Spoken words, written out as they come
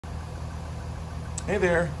Hey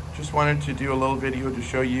there, just wanted to do a little video to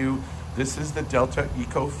show you. This is the Delta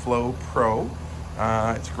EcoFlow Pro.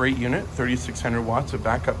 It's a great unit, 3600 watts of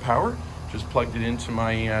backup power. Just plugged it into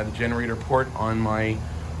my the generator port on my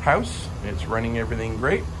house. It's running everything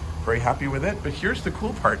great, very happy with it. But here's the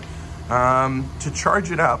cool part. To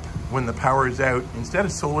charge it up when the power is out, instead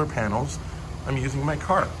of solar panels, I'm using my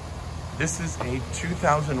car. This is a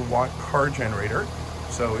 2000 watt car generator.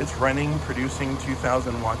 So it's running, producing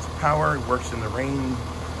 2000 watts of power. It works in the rain,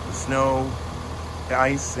 the snow, the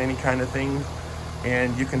ice, any kind of thing.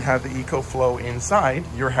 And you can have the EcoFlow inside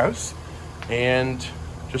your house and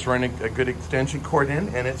just run a good extension cord in,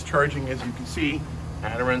 and it's charging, as you can see,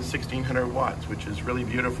 at around 1600 watts, which is really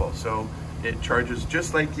beautiful. So it charges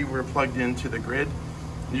just like you were plugged into the grid.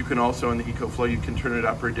 You can also, in the EcoFlow, you can turn it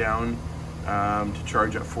up or down to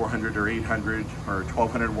charge at 400 or 800 or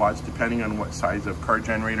 1200 watts, depending on what size of car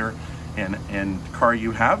generator and car you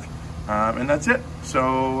have. And that's it.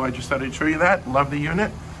 So I just thought I'd show you that. Love the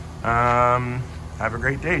unit. Have a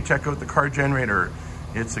great day. Check out the CarGenerator.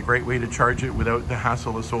 It's a great way to charge it without the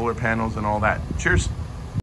hassle of solar panels and all that. Cheers.